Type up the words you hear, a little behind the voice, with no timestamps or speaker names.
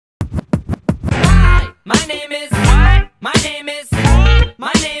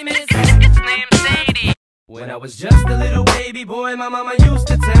When I was just a little baby boy, my mama used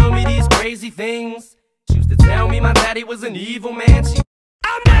to tell me these crazy things. She used to tell me my daddy was an evil man.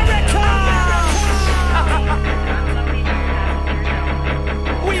 America!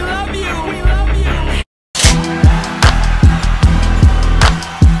 We love you! We love you!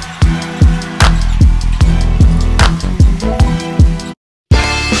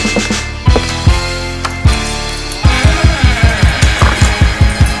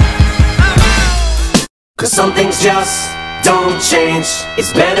 Cause some things just don't change.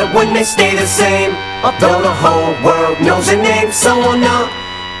 It's better when they stay the same. Although the whole world knows your name, so on up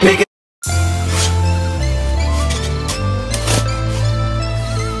big.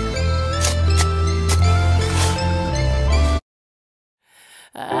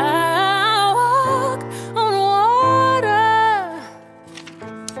 I walk on water.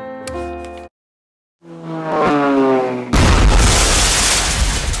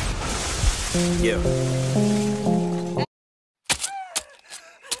 Yeah.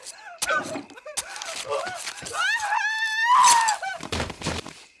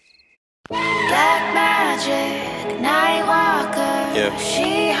 Black magic, night walker. Yeah.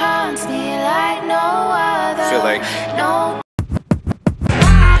 She haunts me like no other. Feel like no.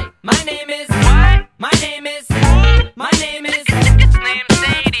 Hi, my name is. What? My name is. My name is. It's named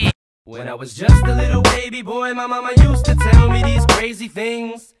Sadie. When I was just a little baby boy, my mama used to tell me these crazy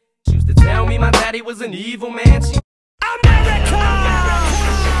things. She used to tell me my daddy was an evil man. America!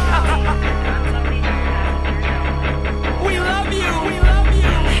 We love you! We love you!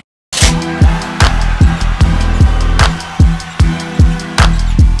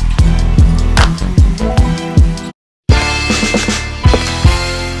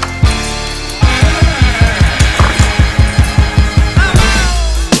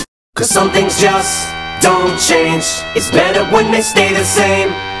 Cause some things just don't change. It's better when they stay the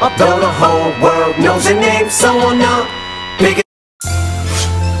same. Although the whole world knows your name, so on up big.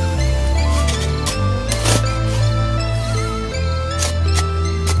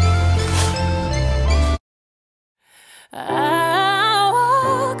 I